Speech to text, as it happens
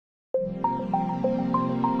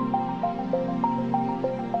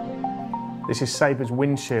This is Saber's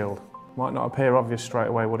windshield. Might not appear obvious straight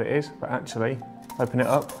away what it is, but actually, open it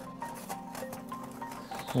up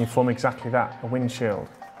and you form exactly that, a windshield.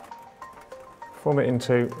 Form it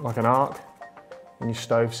into like an arc and your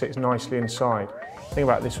stove sits nicely inside. The thing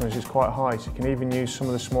about this one is it's quite high, so you can even use some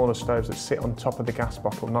of the smaller stoves that sit on top of the gas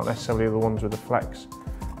bottle, not necessarily the ones with the flex.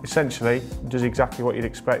 Essentially, it does exactly what you'd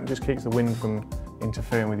expect. It just keeps the wind from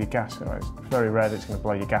interfering with your gas. It's very rare that it's going to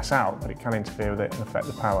blow your gas out, but it can interfere with it and affect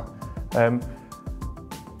the power.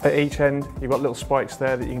 At each end, you've got little spikes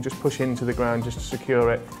there that you can just push into the ground just to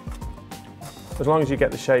secure it. As long as you get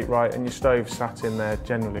the shape right and your stove sat in there,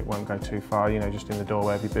 generally it won't go too far, you know, just in the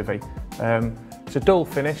doorway of your bivvy. It's a dull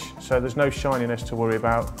finish, so there's no shininess to worry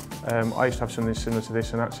about. I used to have something similar to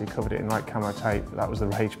this and actually covered it in like camo tape. That was the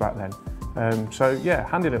rage back then. So yeah,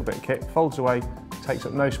 handy little bit of kit, folds away, takes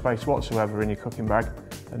up no space whatsoever in your cooking bag,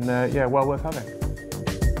 and yeah, well worth having.